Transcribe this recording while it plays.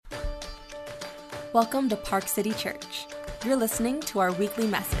Welcome to Park City Church. You're listening to our weekly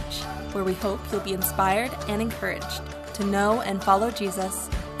message, where we hope you'll be inspired and encouraged to know and follow Jesus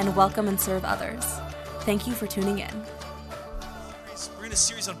and welcome and serve others. Thank you for tuning in. We're in a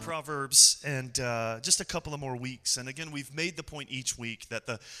series on Proverbs, and just a couple of more weeks. And again, we've made the point each week that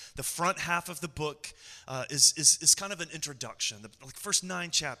the front half of the book is kind of an introduction. The first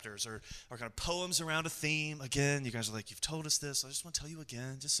 9 chapters are kind of poems around a theme. Again, you guys are like, you've told us this. I just want to tell you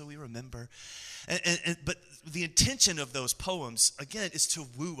again, just so we remember. But the intention of those poems, again, is to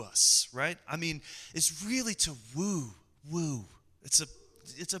woo us, right? I mean, it's really to woo.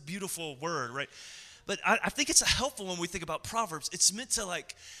 It's a beautiful word, right? But I think it's helpful when we think about Proverbs. It's meant to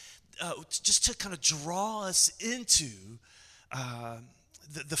just to kind of draw us into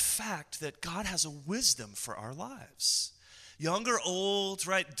the fact that God has a wisdom for our lives. Young or old,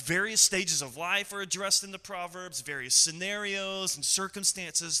 right? Various stages of life are addressed in the Proverbs, various scenarios and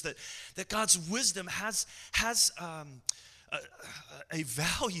circumstances that God's wisdom has a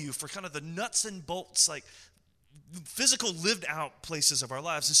value for kind of the nuts and bolts, like physical lived out places of our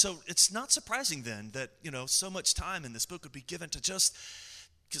lives. And so it's not surprising then that, so much time in this book would be given to just,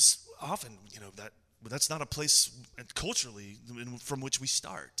 because often, that's not a place culturally from which we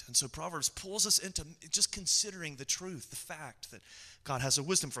start. And so Proverbs pulls us into just considering the truth, the fact that God has a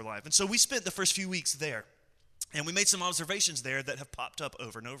wisdom for life. And so we spent the first few weeks there, and we made some observations there that have popped up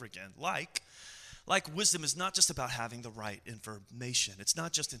over and over again, like wisdom is not just about having the right information. It's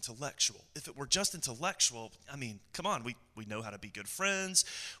not just intellectual. If it were just intellectual, come on, we know how to be good friends.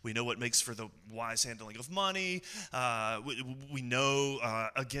 We know what makes for the wise handling of money. We know,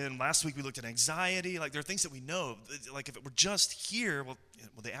 again, last week we looked at anxiety. Like, there are things that we know. Like, if it were just here, well,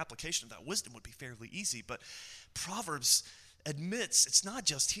 the application of that wisdom would be fairly easy. But Proverbs admits it's not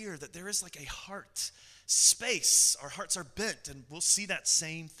just here, that there is like a heart space. Our hearts are bent, and we'll see that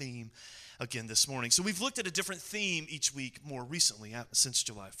same theme again this morning. So we've looked at a different theme each week more recently since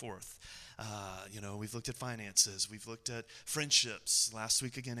July 4th. We've looked at finances. We've looked at friendships. Last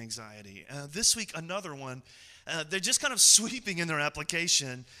week, again, anxiety. This week, another one. They're just kind of sweeping in their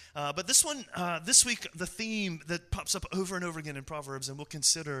application. But this week, the theme that pops up over and over again in Proverbs, and we'll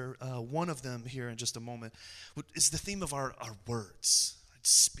consider one of them here in just a moment, is the theme of our words,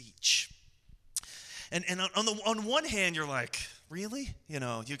 speech. And on one hand, you're like, really?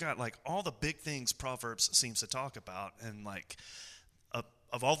 You got like all the big things Proverbs seems to talk about, and like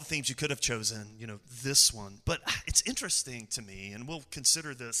of all the themes you could have chosen, this one. But it's interesting to me, and we'll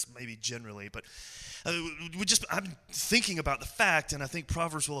consider this maybe generally, but I've been thinking about the fact, and I think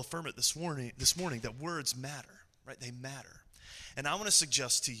Proverbs will affirm it this morning, that words matter, right? They matter. And I want to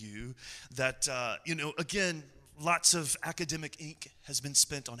suggest to you that, again, lots of academic ink has been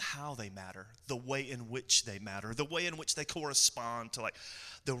spent on how they matter, the way in which they matter, the way in which they correspond to like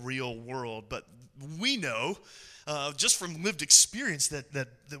the real world. But we know, just from lived experience, that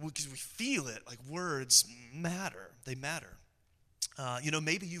we feel it, like words matter. They matter.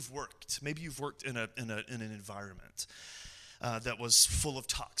 Maybe you've worked in an environment that was full of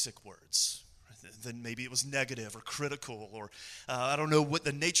toxic words. Then maybe it was negative or critical, or I don't know what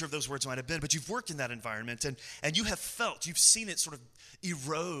the nature of those words might have been, but you've worked in that environment, and you've seen it sort of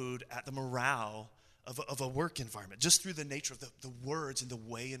erode at the morale of a work environment, just through the nature of the words and the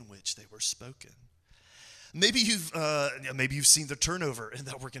way in which they were spoken. Maybe you've seen the turnover in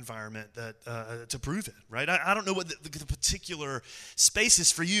that work environment to prove it, right? I don't know what the particular space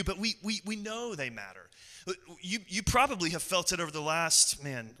is for you, but we know they matter. You probably have felt it over the last,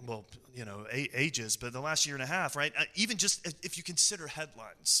 ages, but the last year and a half, right? Even just if you consider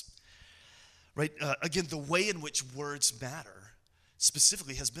headlines, right? Again, the way in which words matter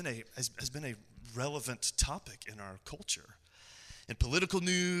specifically has been a relevant topic in our culture. In political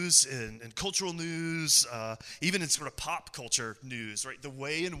news, in cultural news, even in sort of pop culture news, right? The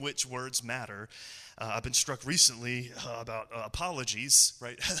way in which words matter. I've been struck recently about apologies,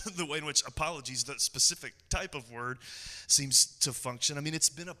 right? The way in which apologies, that specific type of word, seems to function. It's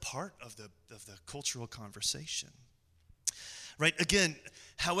been a part of the cultural conversation, right? Again,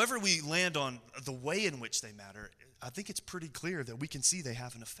 however we land on the way in which they matter, I think it's pretty clear that we can see they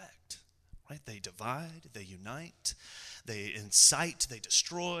have an effect, right? They divide, they unite, they incite, they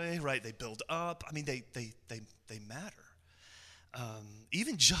destroy, right? They build up. They matter.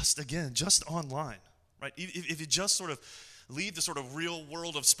 Even just online, right? If you just sort of leave the sort of real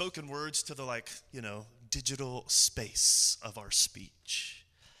world of spoken words to the digital space of our speech.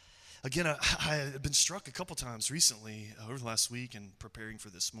 Again, I have been struck a couple times recently over the last week and preparing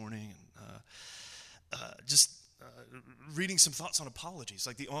for this morning, and reading some thoughts on apologies,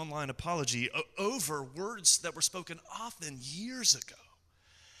 like the online apology over words that were spoken often years ago,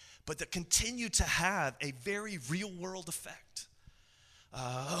 but that continue to have a very real world effect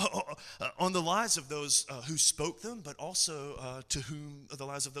on the lives of those who spoke them, but also the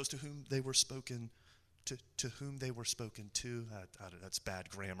lives of those to whom they were spoken to whom they were spoken to. That's bad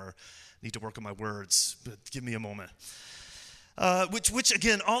grammar. Need to work on my words, but give me a moment. Which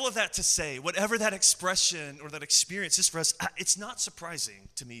again, all of that to say, whatever that expression or that experience is for us, it's not surprising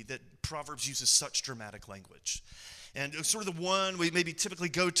to me that Proverbs uses such dramatic language. And sort of the one we maybe typically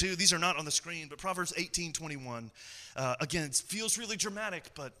go to, these are not on the screen, but Proverbs 18:21, again, it feels really dramatic,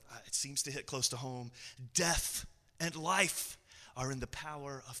 but it seems to hit close to home. Death and life are in the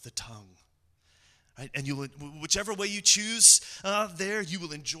power of the tongue. Right? And you will, whichever way you choose there, you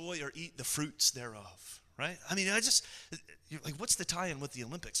will enjoy or eat the fruits thereof. Right? I mean, you're like, what's the tie-in with the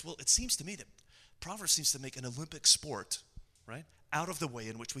Olympics? Well, it seems to me that Proverbs seems to make an Olympic sport, right, out of the way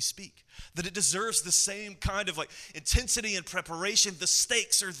in which we speak. That it deserves the same kind of like intensity and preparation. The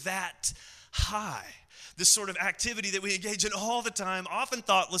stakes are that high. This sort of activity that we engage in all the time, often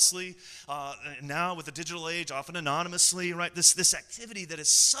thoughtlessly, now with the digital age, often anonymously, right? This activity that is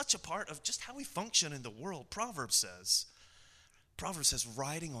such a part of just how we function in the world. Proverbs says,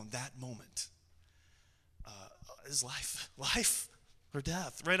 riding on that moment is life or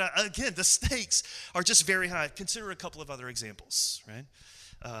death, right? Again, the stakes are just very high. Consider a couple of other examples, right?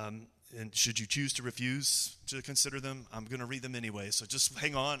 And should you choose to refuse to consider them, I'm going to read them anyway, so just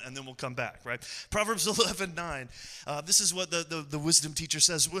hang on and then we'll come back, right? Proverbs 11:9. This is what the wisdom teacher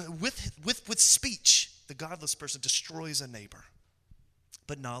says. With speech, the godless person destroys a neighbor.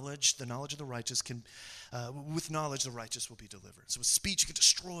 But the knowledge of the righteous with knowledge the righteous will be delivered. So with speech, you can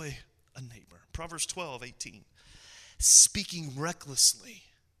destroy a neighbor. Proverbs 12:18. Speaking recklessly.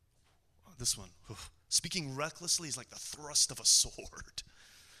 This one. Speaking recklessly is like the thrust of a sword.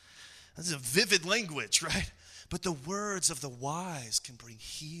 This is a vivid language, right? But the words of the wise can bring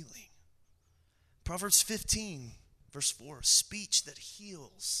healing. Proverbs 15, verse 4. Speech that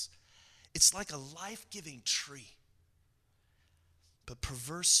heals. It's like a life-giving tree. But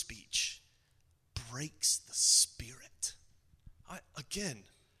perverse speech breaks the spirit. Again,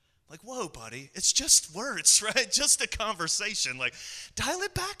 like, whoa, buddy, it's just words, right? Just a conversation. Like, dial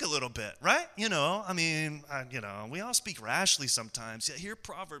it back a little bit, right? We all speak rashly sometimes. Yet here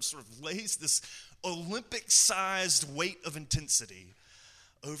Proverbs sort of lays this Olympic-sized weight of intensity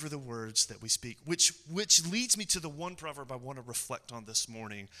over the words that we speak, which leads me to the one proverb I want to reflect on this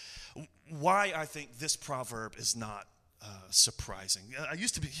morning. Why I think this proverb is not surprising. I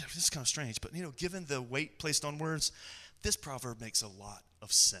used to be, this is kind of strange, but given the weight placed on words, this proverb makes a lot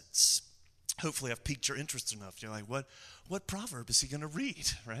of sense. Hopefully I've piqued your interest enough. You're like, what proverb is he going to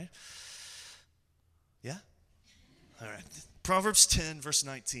read, right? Yeah? All right. Proverbs 10, verse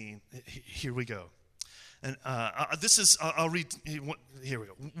 19. Here we go. And I'll read, here we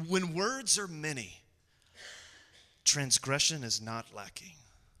go. When words are many, transgression is not lacking.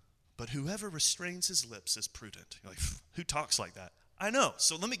 But whoever restrains his lips is prudent. You're like, who talks like that? I know.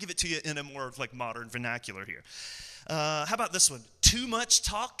 So let me give it to you in a more like modern vernacular here. How about this one? Too much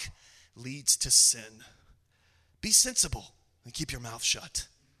talk leads to sin. Be sensible and keep your mouth shut.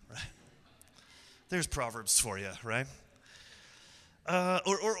 Right? There's Proverbs for you, right?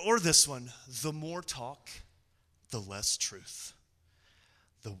 Or this one. The more talk, the less truth.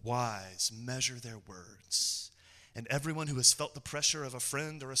 The wise measure their words. And everyone who has felt the pressure of a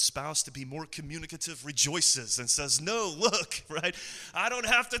friend or a spouse to be more communicative rejoices and says, no, look, right? I don't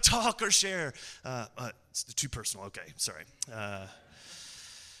have to talk or share. It's too personal. Okay, sorry.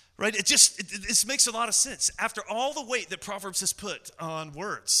 Right? It makes a lot of sense. After all the weight that Proverbs has put on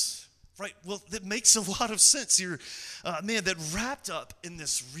words, right? Well, that makes a lot of sense here. That wrapped up in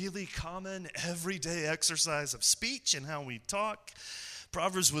this really common everyday exercise of speech and how we talk,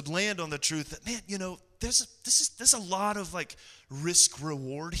 Proverbs would land on the truth that, there's a lot of like risk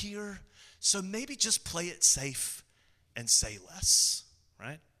reward here. So maybe just play it safe and say less,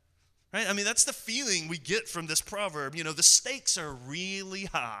 right? Right? I mean, that's the feeling we get from this proverb. The stakes are really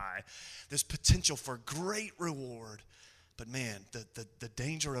high. There's potential for great reward. But man, the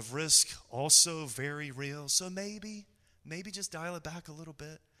danger of risk also very real. So maybe just dial it back a little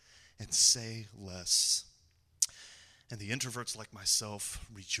bit and say less. And the introverts like myself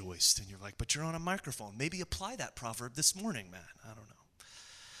rejoiced. And you're like, but you're on a microphone. Maybe apply that proverb this morning, man. I don't know.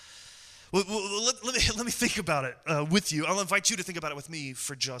 Well, let me think about it with you. I'll invite you to think about it with me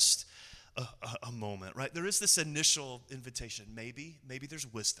for just a moment, right? There is this initial invitation. Maybe there's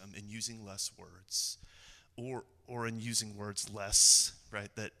wisdom in using less words or in using words less, right?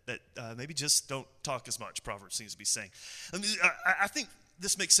 That maybe just don't talk as much, Proverbs seems to be saying. I think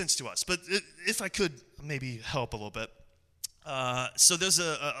this makes sense to us. But if I could maybe help a little bit, So there's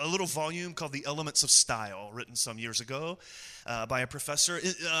a little volume called The Elements of Style, written some years ago by a professor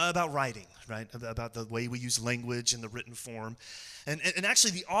about writing, right? About the way we use language in the written form. And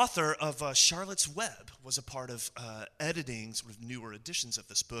actually the author of Charlotte's Web was a part of editing sort of newer editions of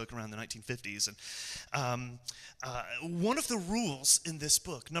this book around the 1950s. And one of the rules in this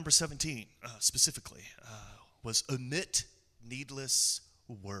book, number 17 specifically, was omit needless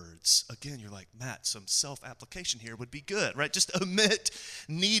words. Again, you're like, Matt, some self-application here would be good, right? Just omit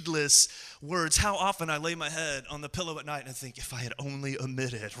needless words. How often I lay my head on the pillow at night and think, if I had only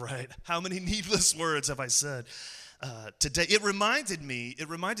omitted, right? How many needless words have I said today? It reminded me,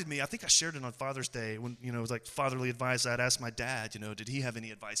 I think I shared it on Father's Day when, it was like fatherly advice. I'd asked my dad, did he have any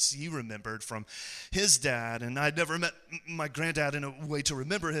advice he remembered from his dad? And I'd never met my granddad in a way to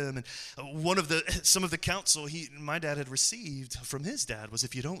remember him. And some of the counsel my dad had received from his dad was,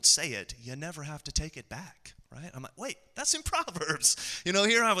 if you don't say it, you never have to take it back. Right? I'm like, wait, that's in Proverbs.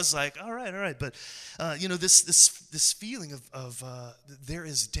 Here I was like, all right. But, this feeling of there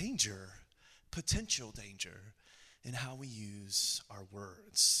is danger, potential danger, in how we use our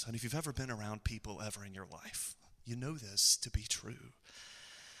words. And if you've ever been around people ever in your life, you know this to be true.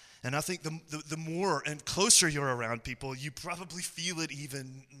 And I think the more and closer you're around people, you probably feel it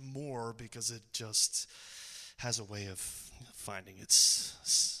even more because it just has a way of finding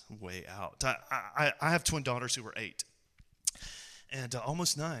its way out. I have twin daughters who are 8. And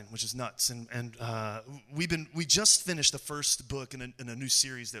almost 9, which is nuts. And we just finished the first book in a new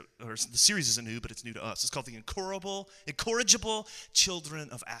series the series isn't new, but it's new to us. It's called The Incorrigible Children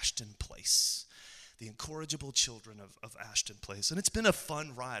of Ashton Place. The Incorrigible Children of Ashton Place. And it's been a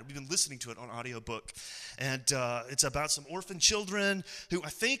fun ride. We've been listening to it on audiobook. And it's about some orphan children who I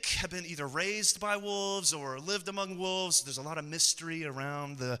think have been either raised by wolves or lived among wolves. There's a lot of mystery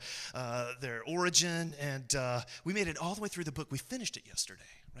around their origin. And we made it all the way through the book. We finished it yesterday.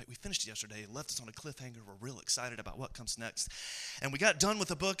 Right, we finished it yesterday. It left us on a cliffhanger. We're real excited about what comes next. And we got done with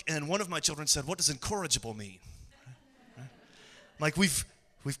the book, and one of my children said, "What does incorrigible mean?" Right? Like we've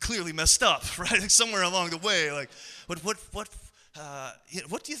clearly messed up, right? Like somewhere along the way. Like, what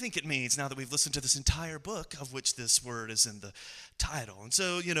do you think it means now that we've listened to this entire book, of which this word is in the title? And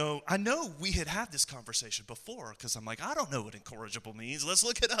so, I know we had this conversation before, because I'm like, I don't know what incorrigible means. Let's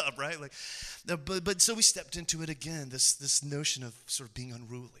look it up, right? Like, but so we stepped into it again. This notion of sort of being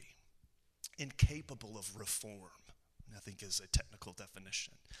unruly, incapable of reform, I think is a technical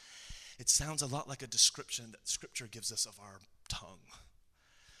definition. It sounds a lot like a description that Scripture gives us of our tongue.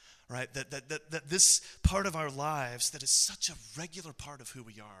 Right, that this part of our lives that is such a regular part of who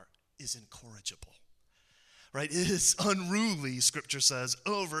we are is incorrigible. Right, it is unruly, Scripture says,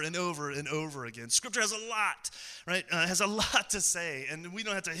 over and over and over again. Scripture has a lot, right, has a lot to say, and we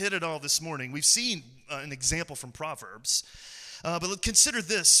don't have to hit it all this morning. We've seen an example from Proverbs. But consider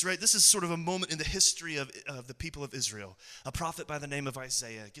this, right? This is sort of a moment in the history of the people of Israel. A prophet by the name of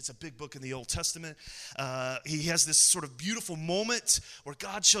Isaiah gets a big book in the Old Testament. He has this sort of beautiful moment where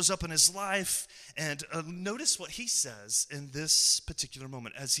God shows up in his life. And notice what he says in this particular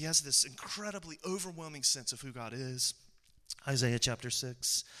moment as he has this incredibly overwhelming sense of who God is. Isaiah chapter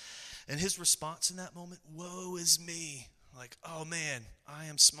 6. And his response in that moment, woe is me. Like, oh man, I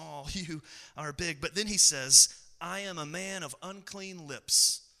am small, you are big. But then he says, I am a man of unclean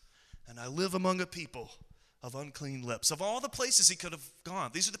lips, and I live among a people of unclean lips. Of all the places he could have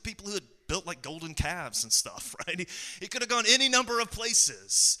gone, these are the people who had built like golden calves and stuff, right? He could have gone any number of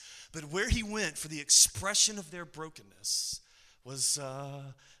places, but where he went for the expression of their brokenness was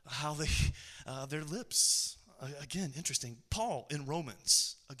their lips. Again, interesting. Paul in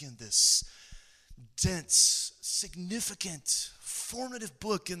Romans, again, this dense, significant, formative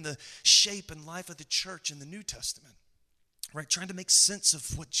book in the shape and life of the church in the New Testament, right? Trying to make sense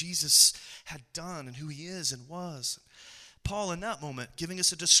of what Jesus had done and who he is and was. Paul in that moment giving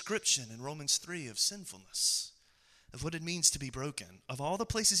us a description in Romans 3 of sinfulness, of what it means to be broken. Of all the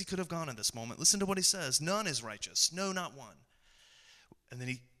places he could have gone in this moment, listen to what he says. None is righteous, no, not one. And then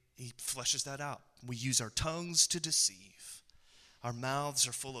he fleshes that out. We use our tongues to deceive. Our mouths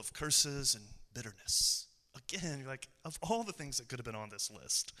are full of curses and bitterness. Again, you're like, of all the things that could have been on this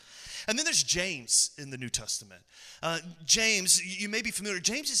list. And then there's James in the New Testament. James, you may be familiar.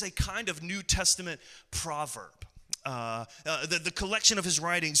 James is a kind of New Testament proverb. The collection of his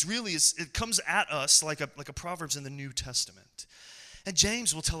writings really it comes at us like a Proverbs in the New Testament. And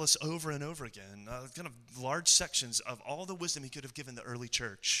James will tell us over and over again, kind of large sections of all the wisdom he could have given the early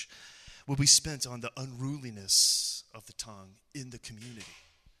church will be spent on the unruliness of the tongue in the community.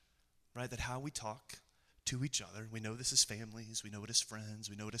 Right? That how we talk to each other, we know this as families, we know it as friends,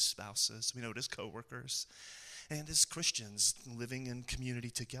 we know it as spouses, we know it as coworkers. and as Christians living in community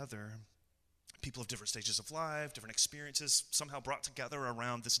together. People of different stages of life, different experiences, somehow brought together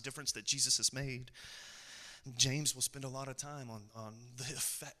around this difference that Jesus has made. James will spend a lot of time on the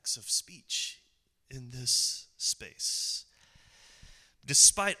effects of speech in this space.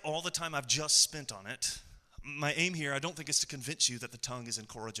 Despite all the time I've just spent on it, my aim here, I don't think, is to convince you that the tongue is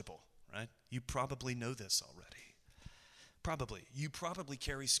incorrigible, right? You probably know this already. Probably. You probably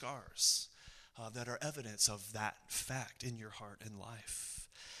carry scars that are evidence of that fact in your heart and life.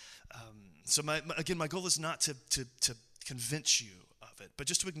 So my goal is not to convince you of it, but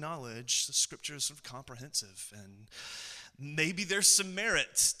just to acknowledge the scripture is sort of comprehensive, and maybe there's some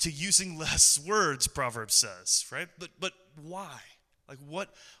merit to using less words, Proverbs says, right? But why? Like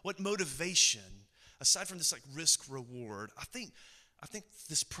what motivation, aside from this like risk reward? I think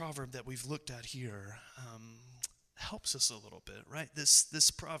this proverb that we've looked at here helps us a little bit, right?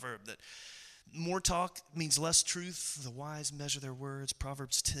 This proverb that more talk means less truth. The wise measure their words.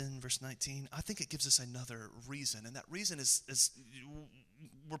 Proverbs 10, verse 19. I think it gives us another reason. And that reason is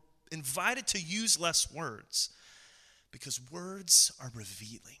we're invited to use less words because words are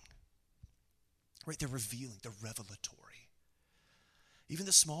revealing. Right? They're revealing. They're revelatory. Even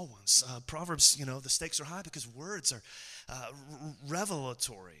the small ones. Proverbs, the stakes are high because words are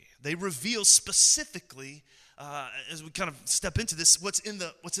revelatory. They reveal specifically, as we kind of step into this, what's in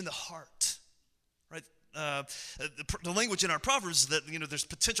the heart. Right, the language in our Proverbs that there's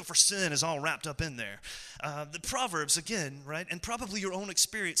potential for sin is all wrapped up in there. The Proverbs again, right, and probably your own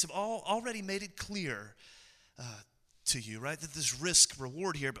experience have already made it clear to you, right, that there's risk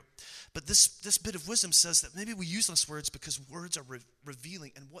reward here. But this bit of wisdom says that maybe we use less words because words are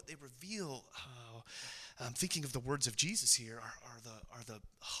revealing, and what they reveal. I'm thinking of the words of Jesus here are the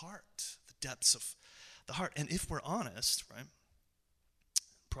heart, the depths of the heart. And if we're honest, right,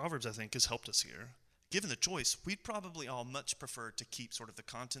 Proverbs I think has helped us here. Given the choice, we'd probably all much prefer to keep sort of the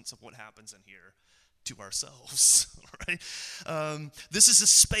contents of what happens in here to ourselves, right? This is a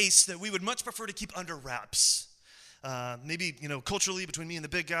space that we would much prefer to keep under wraps. Maybe, culturally between me and the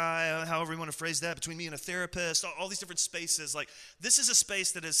big guy, however you want to phrase that, between me and a therapist, all these different spaces. Like, this is a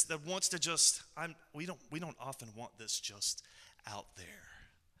space that wants to just, we don't often want this just out there.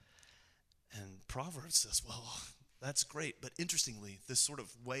 And Proverbs says, well, that's great, but interestingly, this sort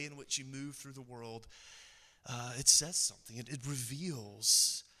of way in which you move through the world, it says something. It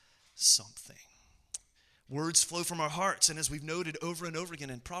reveals something. Words flow from our hearts, and as we've noted over and over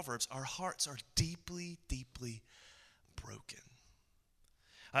again in Proverbs, our hearts are deeply, deeply broken.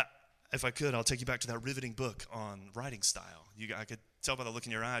 If I could, I'll take you back to that riveting book on writing style. I could tell by the look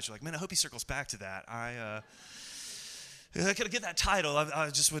in your eyes, you're like, man, I hope he circles back to that. I could get that title.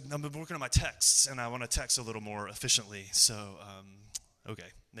 I'm working on my texts, and I want to text a little more efficiently. So, okay,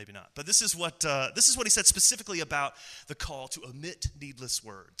 maybe not. But this is what he said specifically about the call to omit needless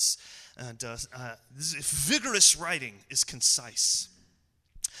words. And vigorous writing is concise.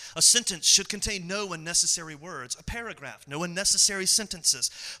 A sentence should contain no unnecessary words. A paragraph, no unnecessary sentences.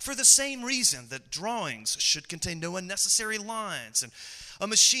 For the same reason that drawings should contain no unnecessary lines, and a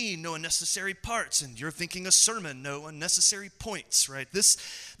machine, no unnecessary parts, and you're thinking a sermon, no unnecessary points, right?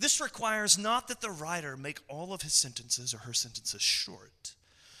 This requires not that the writer make all of his sentences or her sentences short,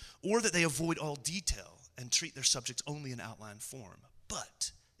 or that they avoid all detail and treat their subjects only in outline form,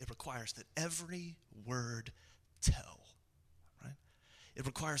 but it requires that every word tell. It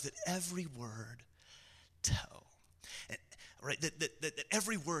requires that every word tell, right? That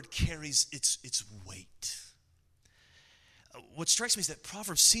every word carries its weight. What strikes me is that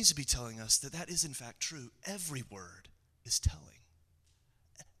Proverbs seems to be telling us that is in fact true. Every word is telling.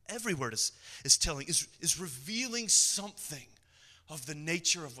 Every word is telling, is revealing something of the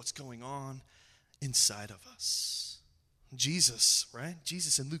nature of what's going on inside of us. Jesus, right?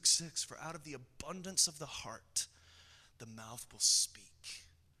 Jesus in Luke 6, for out of the abundance of the heart, the mouth will speak.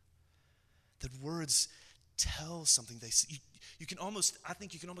 That words tell something. You can almost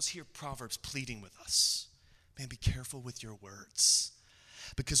hear Proverbs pleading with us. Man, be careful with your words,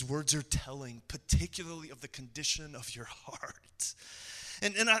 because words are telling, particularly of the condition of your heart.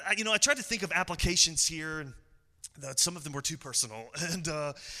 And I tried to think of applications here, and some of them were too personal.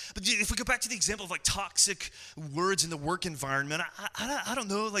 But if we go back to the example of like toxic words in the work environment, I don't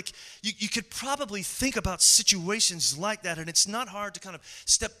know, like you could probably think about situations like that, and it's not hard to kind of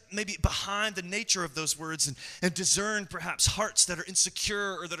step maybe behind the nature of those words and discern perhaps hearts that are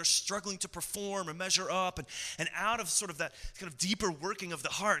insecure or that are struggling to perform or measure up. And out of sort of that kind of deeper working of the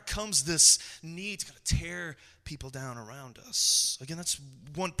heart comes this need to kind of tear people down around us. Again, that's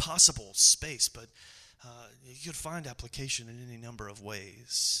one possible space, but you could find application in any number of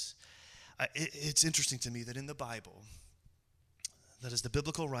ways. It's interesting to me that in the Bible, that as the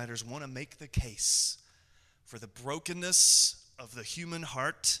biblical writers want to make the case for the brokenness of the human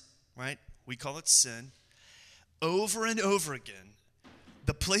heart, right? We call it sin. Over and over again,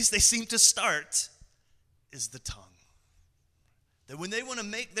 the place they seem to start is the tongue. That when they want to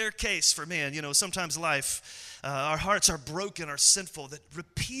make their case for, man, sometimes life, our hearts are broken, are sinful, that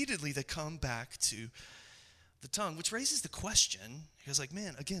repeatedly they come back to the tongue, which raises the question, because like,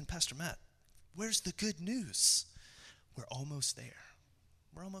 man, again, Pastor Matt, where's the good news? We're almost there.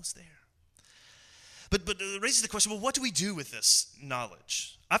 We're almost there. But it raises the question, well, what do we do with this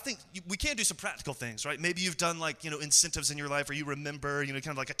knowledge? I think we can do some practical things, right? Maybe you've done incentives in your life where you remember, kind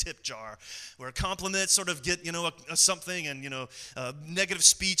of like a tip jar where a compliment sort of get, a something and, negative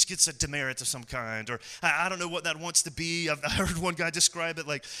speech gets a demerit of some kind. Or I don't know what that wants to be. I heard one guy describe it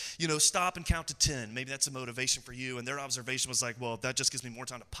like, stop and count to 10. Maybe that's a motivation for you. And their observation was like, well, that just gives me more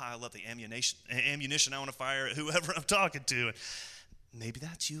time to pile up the ammunition I want to fire at whoever I'm talking to. And maybe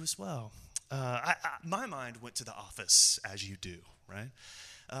that's you as well. My mind went to The Office, as you do, right?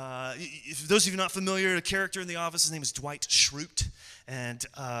 If those of you not familiar, a character in The Office, his name is Dwight Schrute, and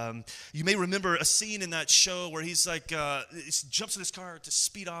you may remember a scene in that show where he's he jumps in his car to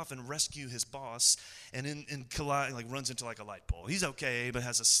speed off and rescue his boss, and in collide, runs into a light pole. He's okay, but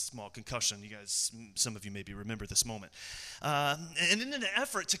has a small concussion. You guys, some of you maybe remember this moment. And in an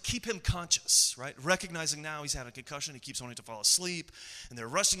effort to keep him conscious, right, recognizing now he's had a concussion, he keeps wanting to fall asleep, and they're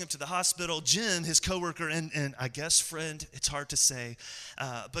rushing him to the hospital. Jim, his coworker and I guess friend, it's hard to say,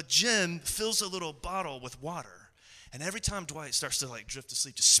 but Jim fills a little bottle with water, and every time Dwight starts to drift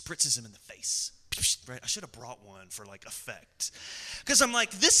asleep, just spritzes him in the face. Right? I should have brought one for effect. Because I'm like,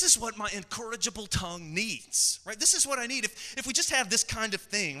 this is what my incorrigible tongue needs, right? This is what I need. If we just have this kind of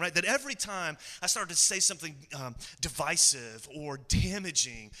thing, right, that every time I start to say something divisive or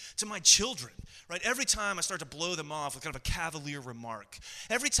damaging to my children, right, every time I start to blow them off with kind of a cavalier remark,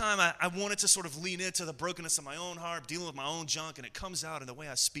 every time I wanted to sort of lean into the brokenness of my own heart, dealing with my own junk, and it comes out in the way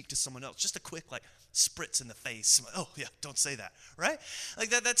I speak to someone else, just a quick spritz in the face. I'm like, oh yeah, don't say that, right?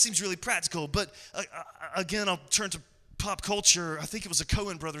 That seems really practical, but again, I'll turn to pop culture. I think it was a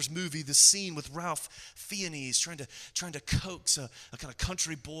Coen Brothers movie, the scene with Ralph Fiennes trying to coax a kind of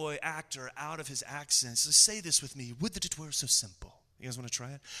country boy actor out of his accent. So say this with me: would that it were so simple. You guys want to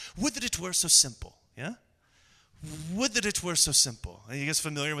try it? Would that it were so simple, yeah? Would that it were so simple. Are you guys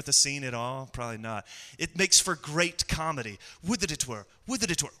familiar with the scene at all? Probably not. It makes for great comedy. Would that it were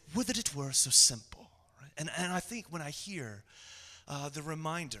so simple. Right? And I think when I hear the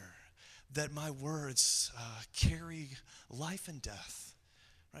reminder that my words carry life and death,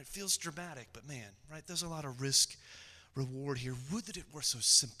 right? Feels dramatic, but man, right? There's a lot of risk reward here. Would that it were so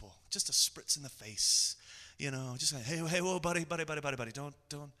simple. Just a spritz in the face, just like, hey, whoa, buddy,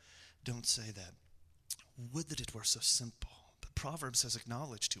 don't say that. Would that it were so simple. But Proverbs has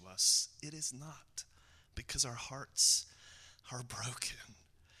acknowledged to us it is not, because our hearts are broken.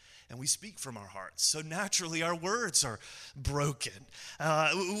 And we speak from our hearts. So naturally, our words are broken,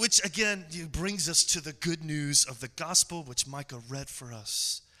 which again brings us to the good news of the gospel, which Micah read for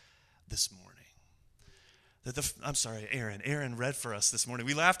us this morning. Aaron read for us this morning.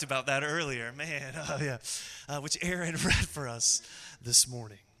 We laughed about that earlier. Man, which Aaron read for us this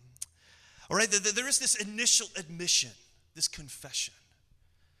morning. All right, there is this initial admission, this confession,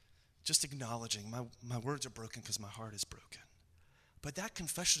 just acknowledging my words are broken because my heart is broken. But that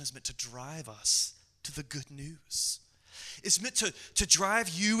confession is meant to drive us to the good news. It's meant to drive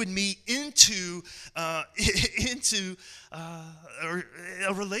you and me into a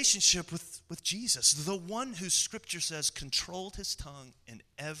relationship with Jesus, the one who Scripture says controlled his tongue in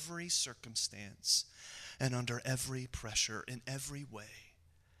every circumstance and under every pressure, in every way.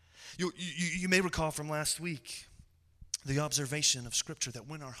 You may recall from last week the observation of Scripture that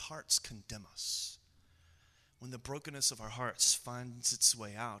when our hearts condemn us, when the brokenness of our hearts finds its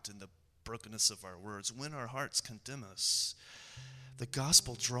way out in the brokenness of our words, when our hearts condemn us, the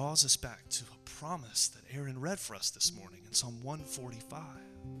gospel draws us back to a promise that Aaron read for us this morning in Psalm 145.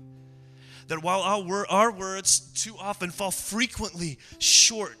 That while our words too often fall frequently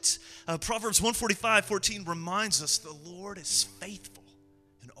short, Proverbs 145:14 reminds us the Lord is faithful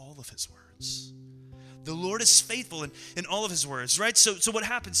in all of his words. The Lord is faithful in all of his words, right? So what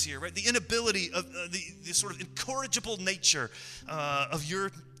happens here, right? The inability of the sort of incorrigible nature of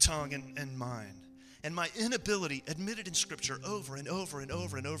your tongue and mine, and my inability admitted in Scripture over and over and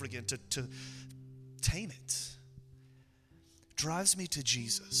over and over again to tame it, drives me to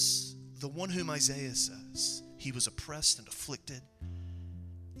Jesus, the one whom Isaiah says, he was oppressed and afflicted,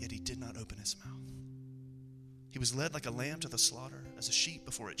 yet he did not open his mouth. He was led like a lamb to the slaughter, as a sheep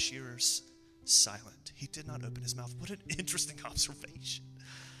before its shearers silent. He did not open his mouth. What an interesting observation.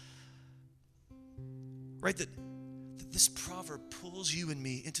 Right, that this proverb pulls you and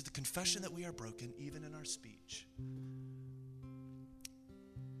me into the confession that we are broken, even in our speech.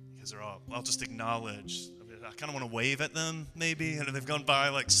 Because I'll just acknowledge. I kind of want to wave at them, maybe. And they've gone by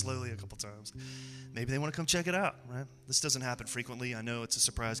like slowly a couple times. Maybe they want to come check it out, right? This doesn't happen frequently. I know it's a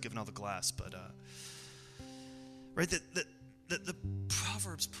surprise given all the glass, but right, that the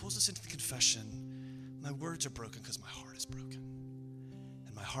Proverbs pulls us into the confession. My words are broken because my heart is broken.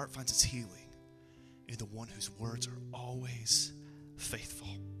 And my heart finds its healing in the one whose words are always faithful,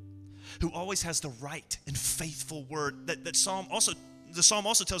 who always has the right and faithful word. The psalm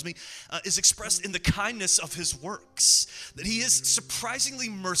also tells me is expressed in the kindness of his works, that he is surprisingly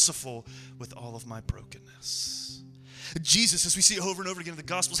merciful with all of my brokenness. Jesus, as we see over and over again in the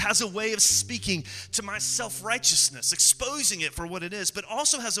Gospels, has a way of speaking to my self-righteousness, exposing it for what it is, but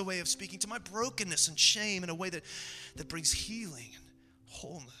also has a way of speaking to my brokenness and shame in a way that brings healing and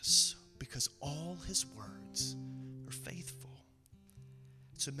wholeness, because all his words are faithful.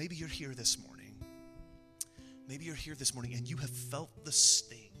 So maybe you're here this morning. Maybe you're here this morning and you have felt the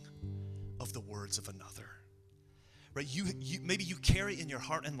sting of the words of another. Right? Maybe you carry in your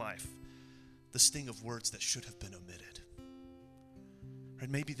heart and life the sting of words that should have been omitted. Right?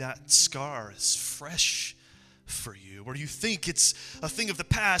 Maybe that scar is fresh for you, or you think it's a thing of the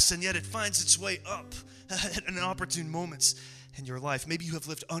past and yet it finds its way up at an opportune moments in your life. Maybe you have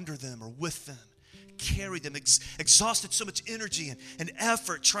lived under them or with them, carried them, exhausted so much energy and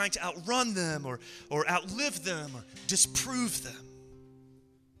effort trying to outrun them or outlive them or disprove them.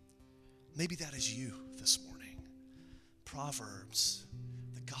 Maybe that is you this morning. Proverbs,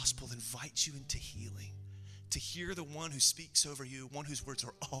 the gospel invites you into healing, to hear the one who speaks over you, one whose words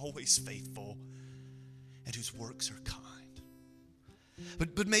are always faithful and whose works are kind.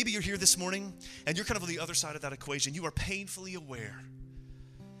 But maybe you're here this morning and you're kind of on the other side of that equation. You are painfully aware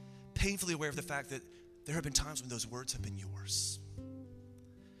of the fact that there have been times when those words have been yours.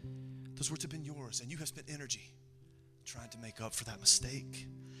 Those words have been yours, and you have spent energy trying to make up for that mistake,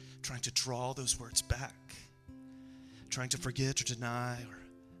 trying to draw those words back, trying to forget or deny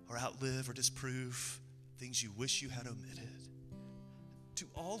or outlive or disprove things you wish you had omitted. To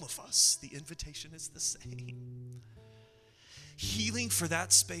all of us, the invitation is the same. Healing for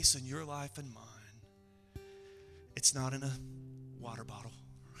that space in your life and mine. It's not in a water bottle,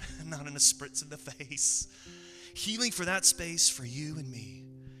 not in a spritz in the face. Healing for that space for you and me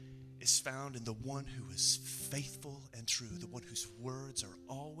is found in the one who is faithful and true, the one whose words are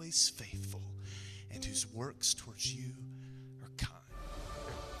always faithful and whose works towards you are kind.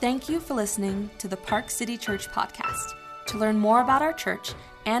 Thank you for listening to the Park City Church podcast. To learn more about our church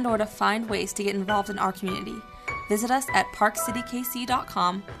and or to find ways to get involved in our community, visit us at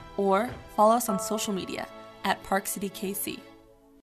parkcitykc.com or follow us on social media at parkcitykc.